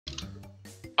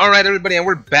Alright everybody, and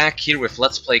we're back here with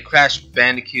Let's Play Crash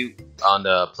Bandicoot on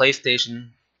the PlayStation.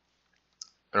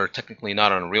 Or technically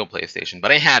not on a real PlayStation,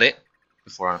 but I had it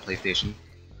before on a PlayStation.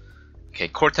 Okay,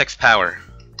 Cortex Power.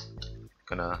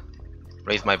 Gonna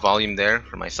raise my volume there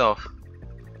for myself.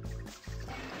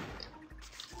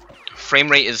 Frame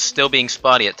rate is still being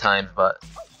spotty at times, but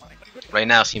right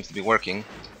now seems to be working.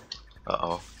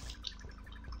 Uh-oh.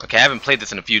 Okay, I haven't played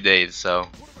this in a few days, so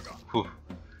whew.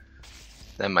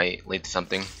 That might lead to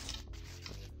something.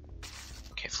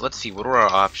 Okay, so let's see, what are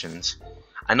our options?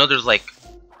 I know there's like...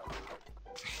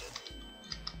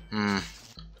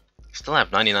 Still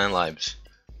have 99 lives.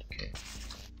 Okay.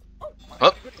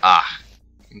 Oh! Ah!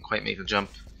 Didn't quite make the jump.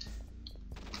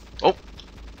 Oh!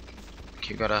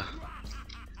 Okay, gotta...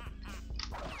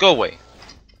 Go away!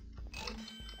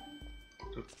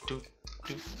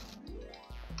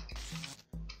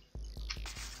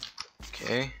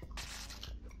 Okay.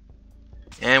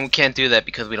 And we can't do that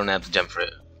because we don't have the jump for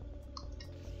it.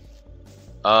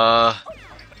 Wow,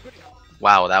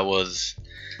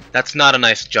 that's not a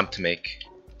nice jump to make.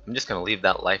 I'm just gonna leave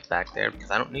that life back there because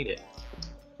I don't need it.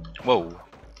 Whoa.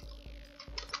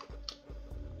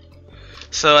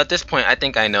 So at this point, I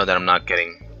think I know that I'm not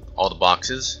getting all the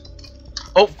boxes.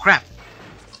 Oh, crap!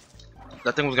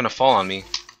 That thing was gonna fall on me.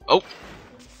 Oh!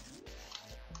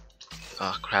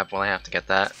 Oh, crap, well I have to get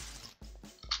that.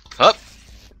 Up!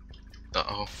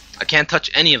 Uh-oh. I can't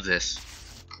touch any of this.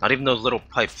 Not even those little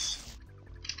pipes.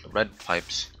 The red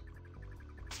pipes.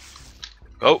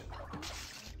 Go!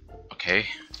 Okay.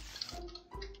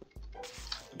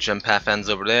 Jump half ends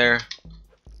over there.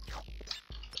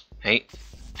 Hey.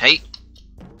 Hey!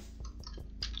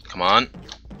 Come on.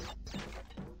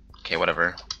 Okay,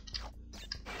 whatever.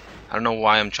 I don't know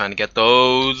why I'm trying to get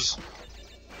those.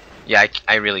 Yeah,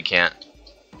 I really can't.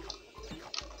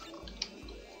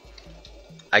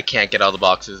 I can't get all the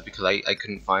boxes because I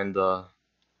couldn't find the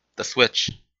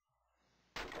switch.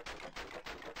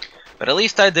 But at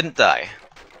least I didn't die.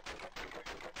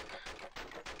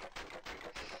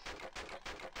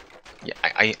 Yeah,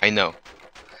 I know.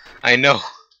 I know.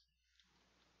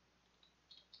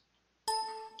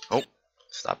 Oh,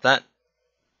 stop that.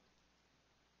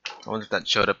 I wonder if that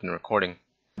showed up in the recording.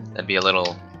 That'd be a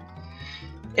little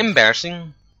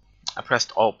embarrassing. I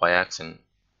pressed Alt by accident.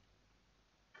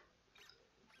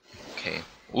 Okay.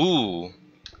 Ooh.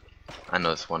 I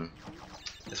know this one.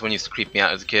 This one used to creep me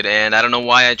out as a kid, and I don't know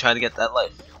why I tried to get that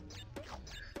life.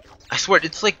 I swear,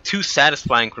 it's like too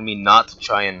satisfying for me not to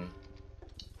try and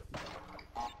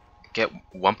get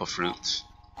Wumpa fruits.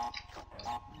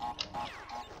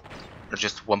 Or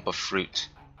just Wumpa fruit.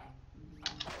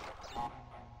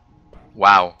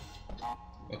 Wow.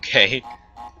 Okay.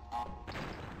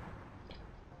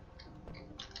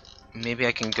 Maybe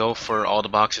I can go for all the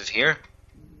boxes here?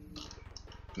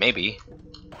 Maybe.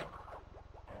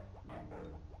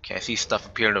 Okay, I see stuff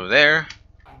appeared over there.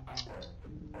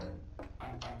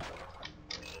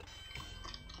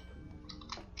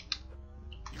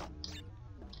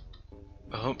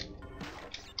 Oh.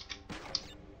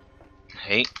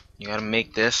 Hey, you gotta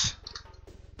make this.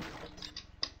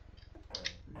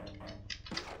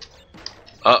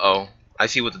 Uh-oh. I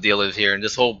see what the deal is here. And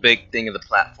this whole big thing of the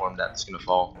platform that's gonna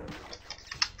fall.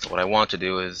 So what I want to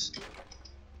do is...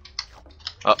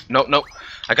 Oh, no, no.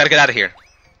 I gotta get out of here.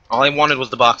 All I wanted was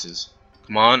the boxes.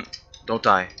 Come on. Don't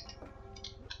die.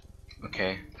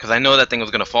 Okay. Because I know that thing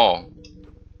was gonna fall.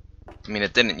 I mean,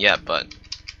 it didn't yet, but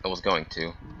it was going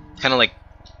to. Kind of like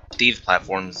these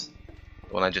platforms.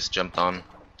 The one I just jumped on.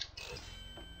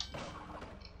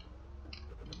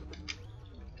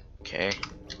 Okay.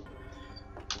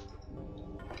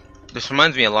 This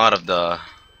reminds me a lot of the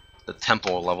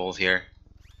temple levels here.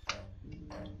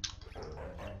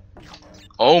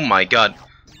 Oh my god.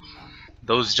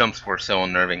 Those jumps were so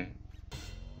unnerving.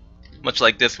 Much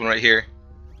like this one right here.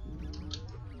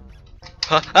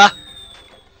 Huh? Ah!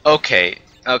 Okay,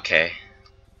 okay.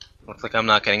 Looks like I'm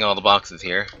not getting all the boxes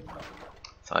here.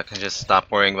 So I can just stop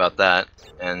worrying about that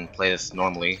and play this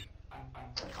normally.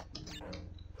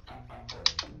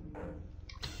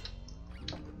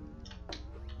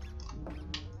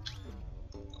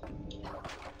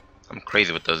 I'm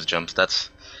crazy with those jumps.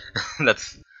 That's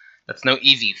that's no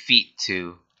easy feat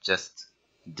to just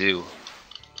do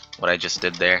what I just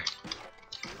did there.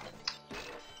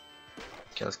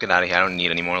 Okay, let's get out of here. I don't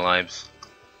need any more lives.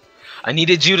 I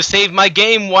needed you to save my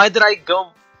game. Why did I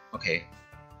go? Okay.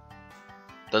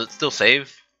 Does it still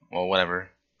save? Well, whatever.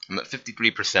 I'm at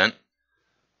 53%.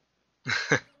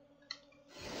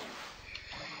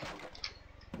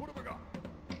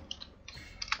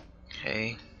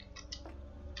 Okay.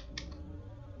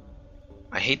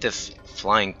 I hate this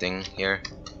flying thing here.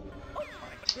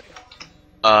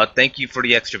 Thank you for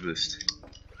the extra boost.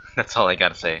 That's all I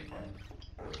gotta say.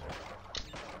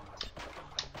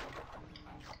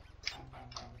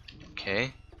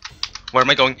 Okay. Where am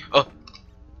I going? Oh!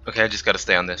 Okay, I just gotta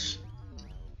stay on this.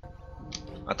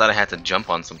 I thought I had to jump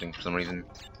on something for some reason.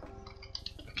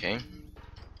 Okay.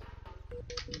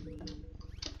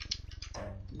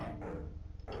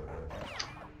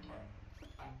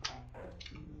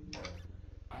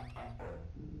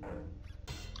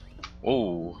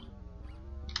 Whoa.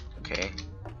 Okay.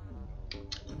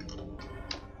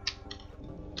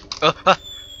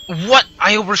 What?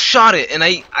 I overshot it, and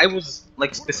I was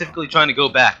like specifically trying to go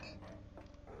back.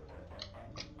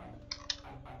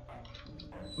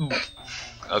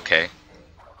 Okay.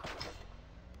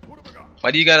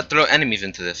 Why do you gotta throw enemies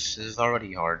into this? This is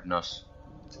already hard enough.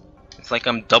 It's like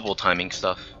I'm double timing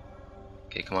stuff.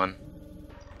 Okay, come on.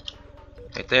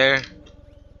 Right there.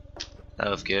 That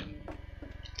was good.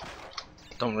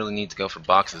 Don't really need to go for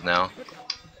boxes now.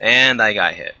 And I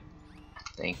got hit.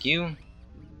 Thank you.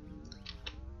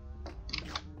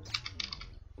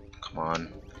 Come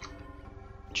on.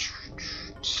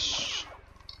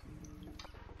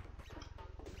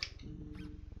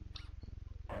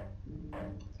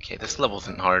 Okay, this level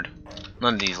isn't hard.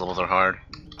 None of these levels are hard.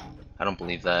 I don't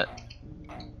believe that.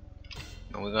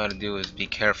 All we gotta do is be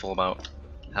careful about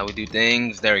how we do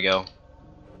things. There we go.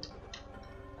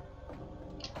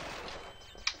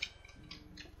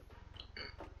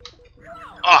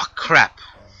 Oh, crap.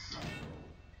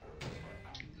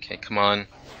 Okay, come on.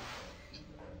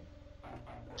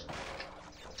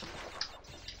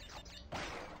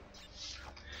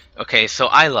 Okay, so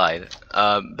I lied.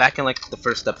 Back in like the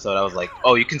first episode, I was like,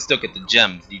 "Oh, you can still get the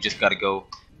gems. You just gotta go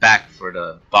back for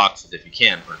the boxes if you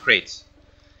can, or crates."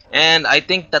 And I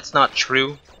think that's not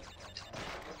true,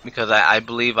 because I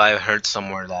believe I heard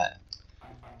somewhere that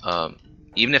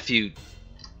even if you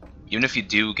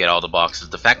do get all the boxes,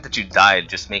 the fact that you died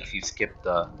just makes you skip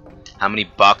the how many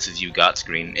boxes you got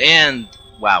screen. And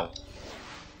wow,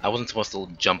 I wasn't supposed to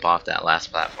jump off that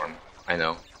last platform. I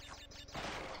know.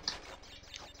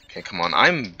 Okay, come on.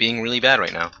 I'm being really bad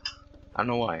right now. I don't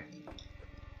know why.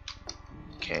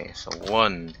 Okay, so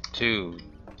 1, 2,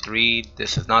 3.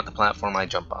 This is not the platform I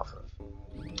jump off of.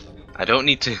 I don't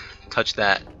need to touch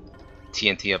that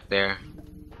TNT up there.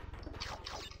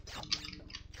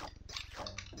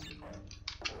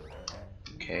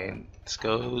 Okay, this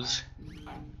goes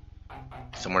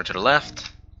somewhere to the left.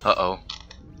 Uh-oh.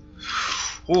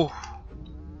 Ooh.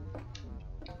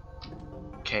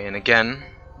 Okay, and again.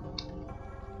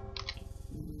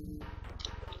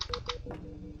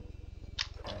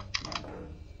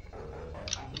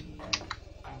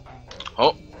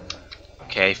 Oh,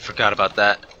 okay, forgot about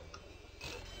that.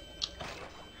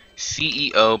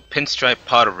 CEO Pinstripe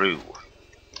Potteroo.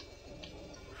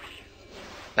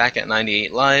 Back at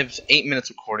 98 lives, 8 minutes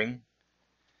recording.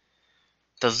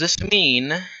 Does this mean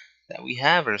that we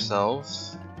have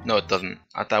ourselves... No, it doesn't.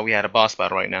 I thought we had a boss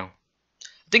battle right now.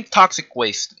 I think Toxic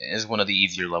Waste is one of the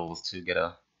easier levels to get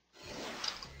a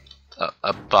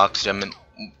box gem. And,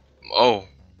 oh.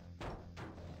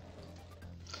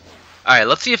 Alright,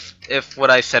 let's see if what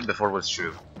I said before was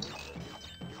true.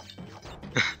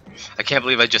 I can't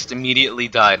believe I just immediately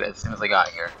died as soon as I got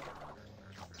here.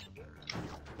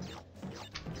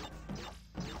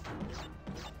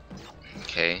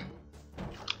 Okay.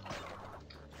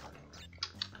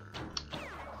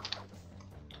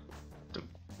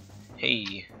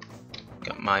 Hey,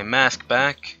 got my mask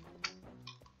back.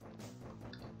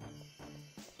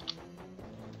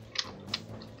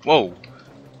 Whoa.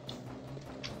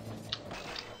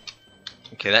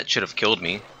 Okay, that should have killed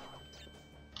me.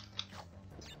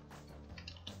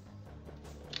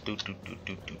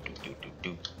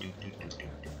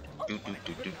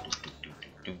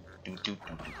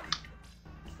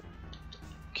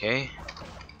 Okay.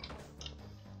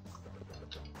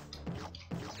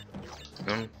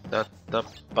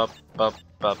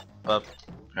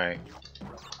 Alright.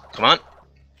 Come on.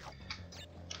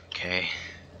 Okay.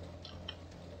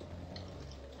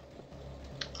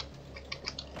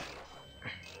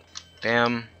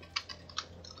 Bam.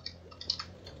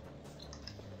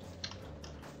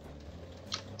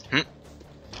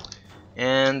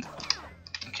 And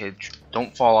okay,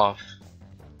 don't fall off.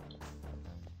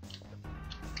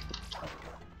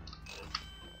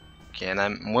 Okay, and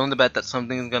I'm willing to bet that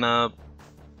something's gonna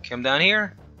come down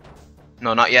here.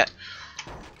 No, not yet.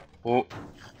 Oh,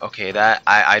 okay, that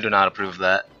I do not approve of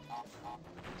that.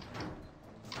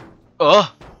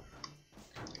 Oh.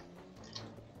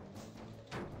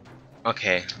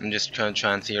 Okay, I'm just trying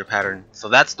to see your pattern. So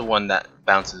that's the one that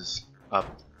bounces up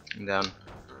and down.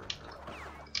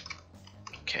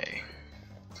 Okay.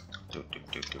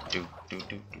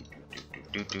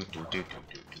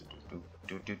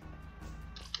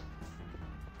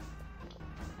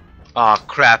 Aw,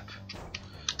 crap.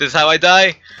 This is how I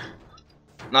die?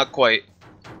 Not quite.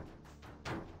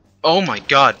 Oh my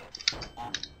god.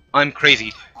 I'm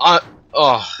crazy.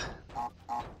 Oh.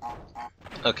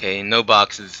 Okay, no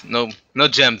boxes. No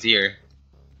gems here.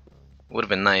 Would have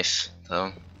been nice,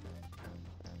 though.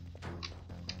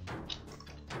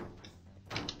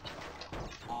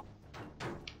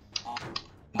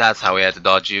 That's how we had to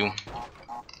dodge you.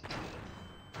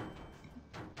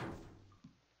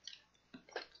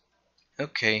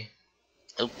 Okay.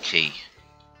 Okay,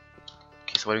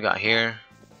 so what do we got here?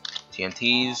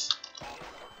 TNTs.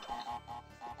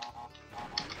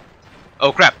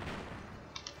 Oh crap!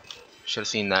 Should have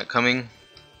seen that coming.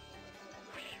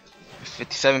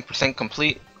 57%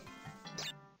 complete.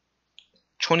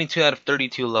 22 out of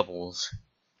 32 levels.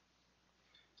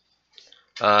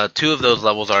 2 of those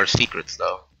levels are secrets,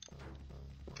 though.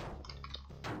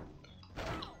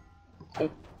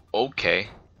 Oh, okay.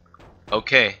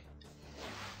 Okay.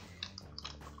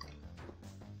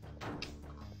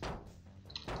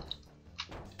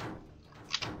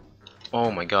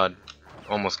 Oh my god.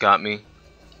 Almost got me.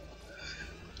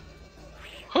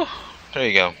 Whew. There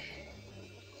you go.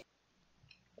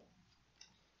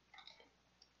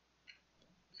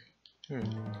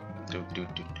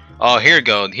 Oh, here we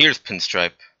go. Here's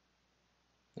Pinstripe.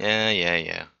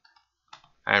 Yeah.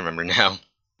 I remember now.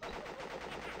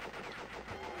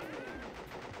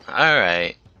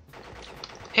 Alright.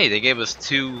 Hey, they gave us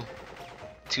two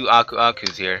Aku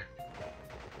Akus here.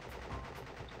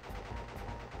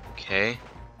 Okay.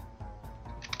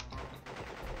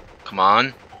 Come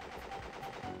on.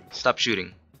 Stop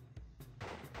shooting.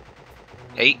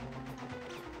 Hey.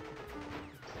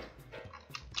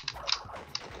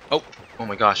 Oh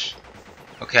my gosh.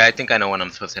 Okay, I think I know when I'm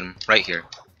supposed to hit him. Right here.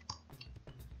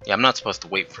 Yeah, I'm not supposed to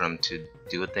wait for him to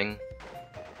do a thing.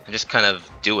 I just kind of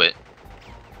do it.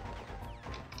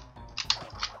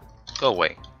 Go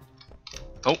away.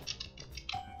 Oh.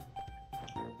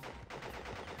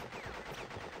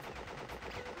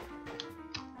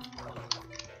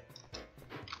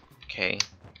 Okay.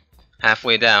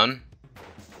 Halfway down.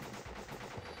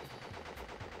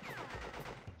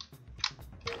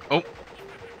 Oh.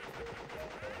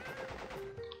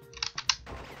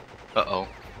 Uh-oh.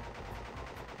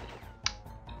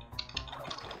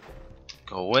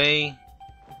 Go away.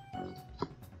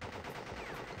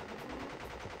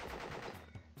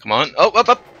 Come on. Oh,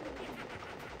 up!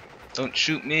 Don't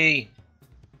shoot me.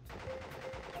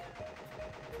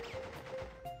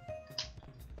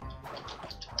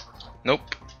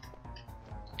 Nope.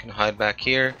 Gonna hide back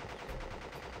here.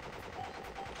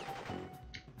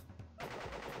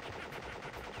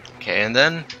 Okay, and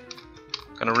then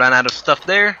gonna run out of stuff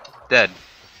there. Dead.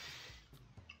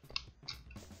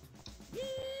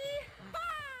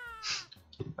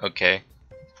 Okay.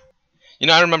 You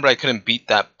know, I remember I couldn't beat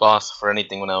that boss for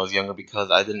anything when I was younger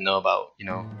because I didn't know about,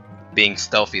 being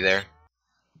stealthy there.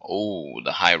 Oh,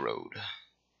 the high road.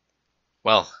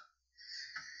 Well,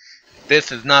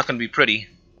 this is not gonna be pretty.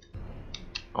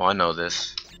 Oh, I know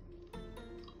this.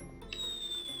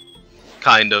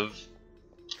 Kind of.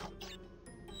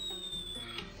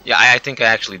 Yeah, I think I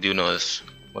actually do know this.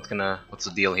 What's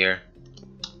the deal here?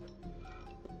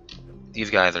 These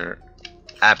guys are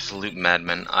absolute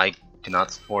madmen. I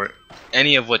cannot support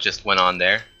any of what just went on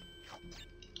there.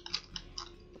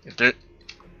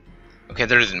 Okay,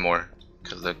 there isn't more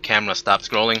because the camera stopped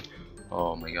scrolling.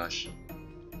 Oh my gosh.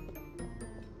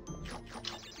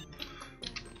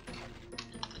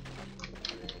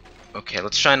 Okay,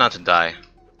 let's try not to die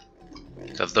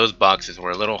because those boxes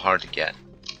were a little hard to get.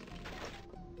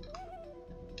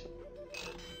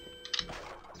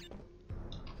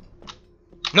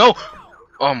 No!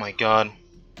 Oh my god.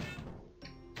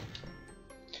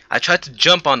 I tried to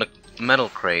jump on the metal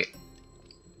crate.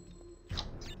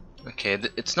 Okay,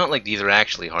 it's not like these are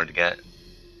actually hard to get.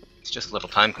 It's just a little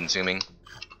time consuming,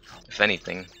 if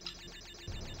anything.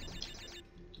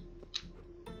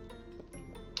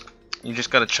 You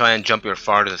just gotta try and jump your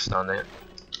farthest on it.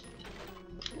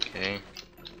 Okay.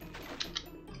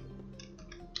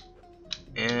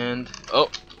 And... oh!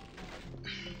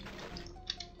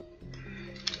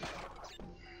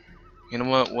 You know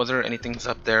what, whether anything's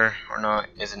up there or not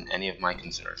isn't any of my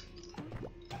concern.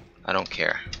 I don't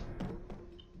care.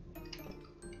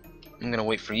 I'm gonna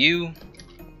wait for you.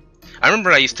 I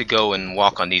remember I used to go and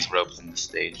walk on these ropes in this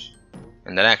stage,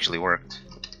 and that actually worked.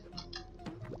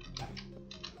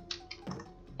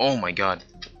 Oh my god.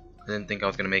 I didn't think I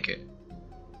was gonna make it.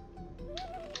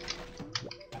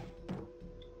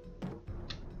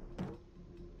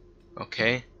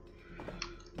 Okay.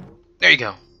 There you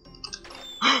go.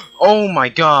 Oh my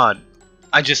god!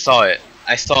 I just saw it.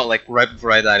 I saw it like right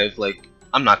before I died. It was like,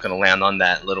 I'm not gonna land on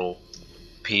that little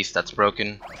piece that's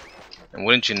broken. And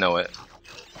wouldn't you know it?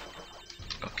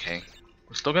 Okay.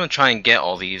 We're still gonna try and get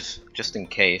all these, just in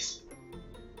case.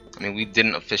 I mean, we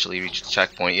didn't officially reach the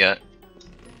checkpoint yet.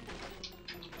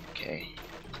 Okay.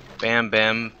 Bam,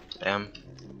 bam, bam.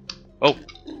 Oh!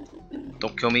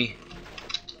 Don't kill me.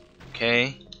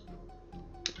 Okay.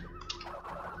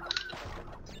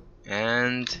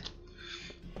 And...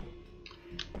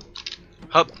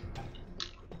 Hup!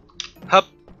 Hup!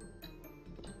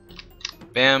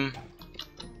 Bam!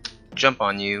 Jump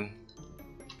on you.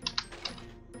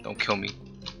 Don't kill me.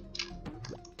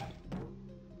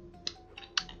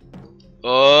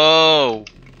 Oh!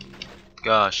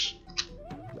 Gosh.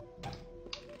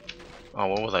 Oh,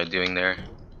 what was I doing there?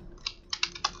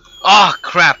 Oh,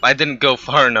 crap! I didn't go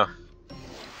far enough.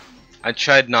 I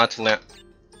tried not to land.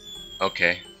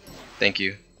 Okay. Thank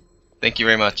you. Thank you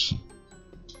very much.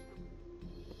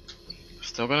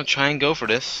 Still gonna try and go for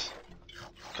this.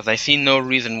 Because I see no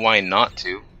reason why not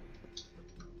to.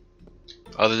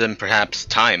 Other than perhaps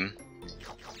time.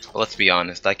 But let's be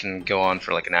honest, I can go on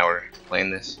for like an hour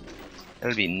playing this. That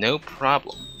would be no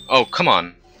problem. Oh, come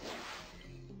on.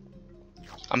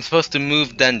 I'm supposed to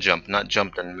move then jump, not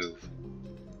jump then move.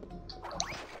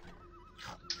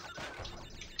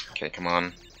 Okay, come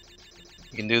on.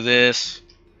 You can do this.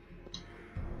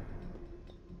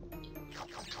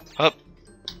 Up.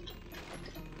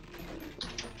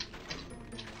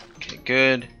 Okay,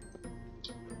 good.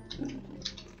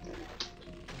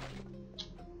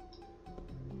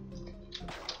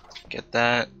 Get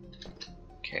that.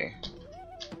 Okay.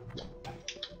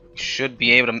 You should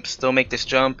be able to still make this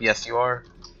jump. Yes, you are.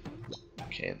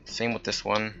 Okay, same with this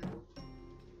one.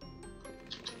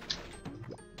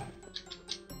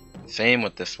 Same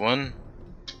with this one.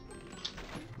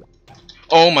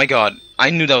 Oh my god, I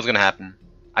knew that was gonna happen.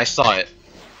 I saw it.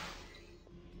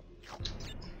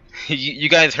 You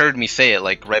guys heard me say it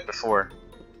like right before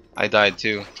I died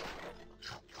too.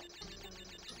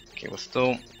 Okay, we're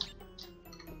still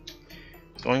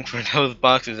going for those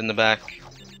boxes in the back.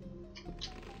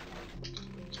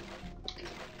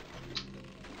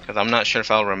 Because I'm not sure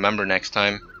if I'll remember next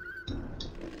time.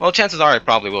 Well, chances are I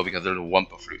probably will because there's a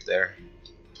Wumpa fruit there.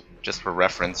 Just for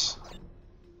reference.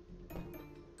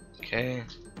 Okay.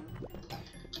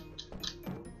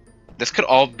 This could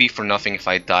all be for nothing if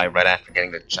I die right after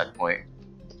getting the checkpoint.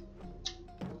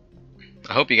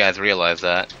 I hope you guys realize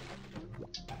that.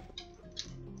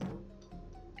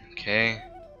 Okay.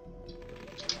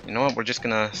 You know what? We're just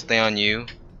gonna stay on you.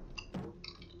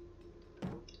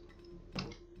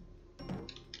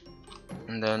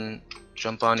 And then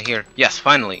jump on here. Yes,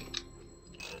 finally!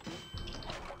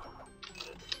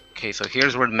 Okay, so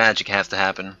here's where the magic has to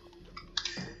happen.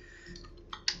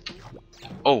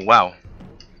 Oh, wow.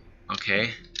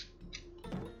 Okay.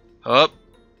 Up.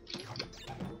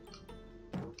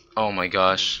 Oh my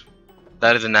gosh.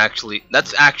 That's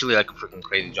actually like a freaking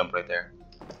crazy jump right there.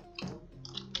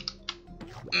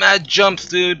 Mad jumps,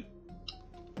 dude.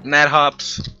 Mad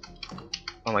hops.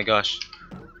 Oh my gosh.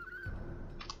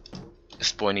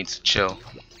 This boy needs to chill.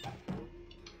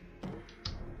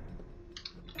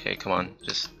 Okay, come on.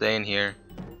 Just stay in here.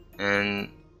 And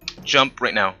jump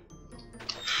right now.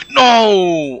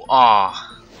 No!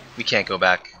 Ah, we can't go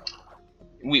back.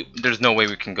 There's no way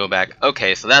we can go back.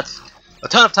 Okay, so that's a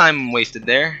ton of time wasted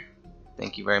there.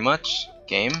 Thank you very much,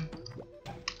 game.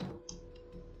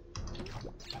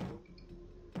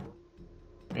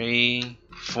 3,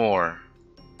 4.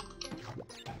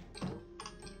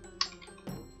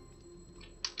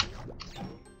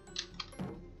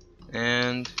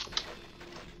 And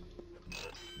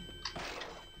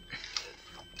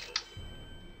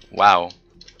wow.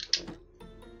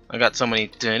 I got so many.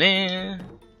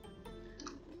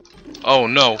 Oh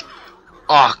no.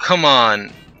 Oh, come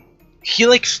on. He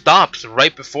like stops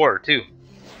right before too.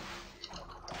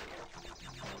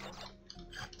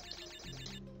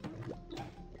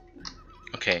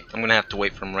 Okay, I'm gonna have to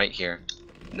wait for him right here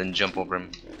and then jump over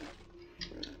him.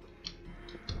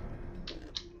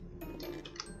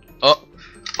 Oh,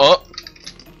 oh.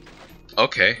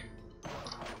 Okay.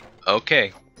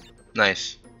 Okay.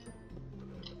 Nice.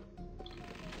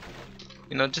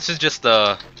 You know, this is just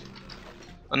a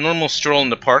normal stroll in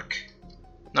the park.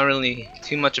 Not really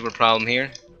too much of a problem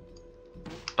here.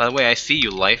 By the way, I see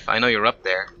you, Life. I know you're up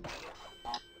there.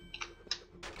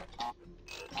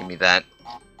 Give me that.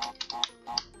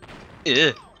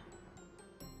 Ugh.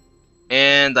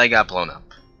 And I got blown up.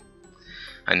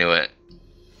 I knew it.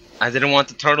 I didn't want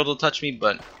the turtle to touch me,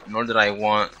 but nor did I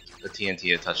want the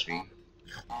TNT that touched me.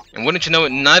 And wouldn't you know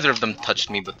it, neither of them touched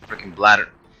me, but the freaking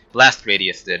blast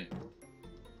radius did.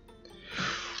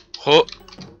 Oh,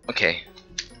 okay.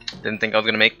 Didn't think I was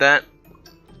gonna make that.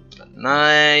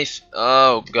 Nice.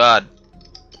 Oh god.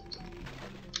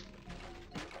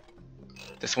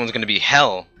 This one's gonna be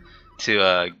hell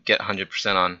to get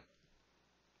 100% on.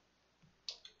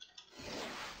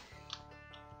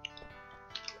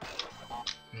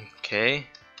 Okay.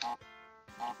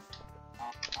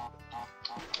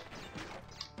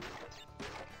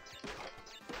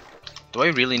 Do I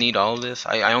really need all of this?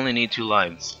 I only need 2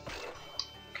 lives.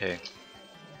 Okay.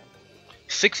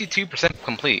 62%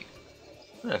 complete.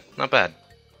 Not bad.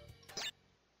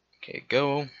 Okay,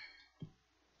 go.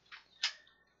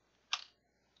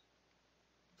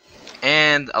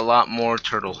 And a lot more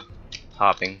turtle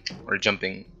hopping or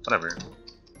jumping, whatever.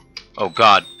 Oh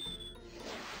god.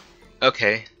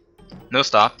 Okay. No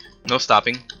stop. No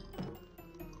stopping.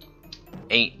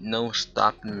 Ain't no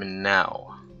stopping me now.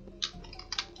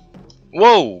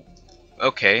 Whoa!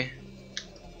 Okay.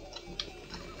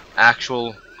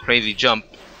 Actual crazy jump.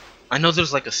 I know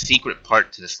there's like a secret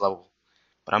part to this level,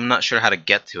 but I'm not sure how to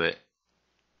get to it.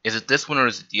 Is it this one or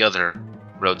is it the other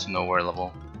Road to Nowhere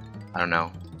level? I don't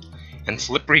know. And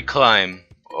slippery climb.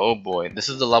 Oh boy, this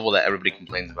is the level that everybody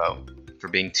complains about for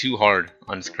being too hard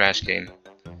on this Crash game.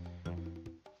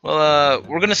 Well,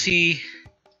 we're gonna see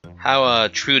how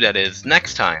true that is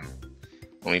next time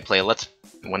when we play Let's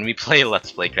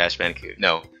Play Crash Bandicoot.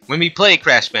 No, when we play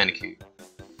Crash Bandicoot.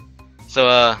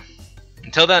 So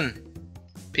until then,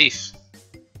 peace.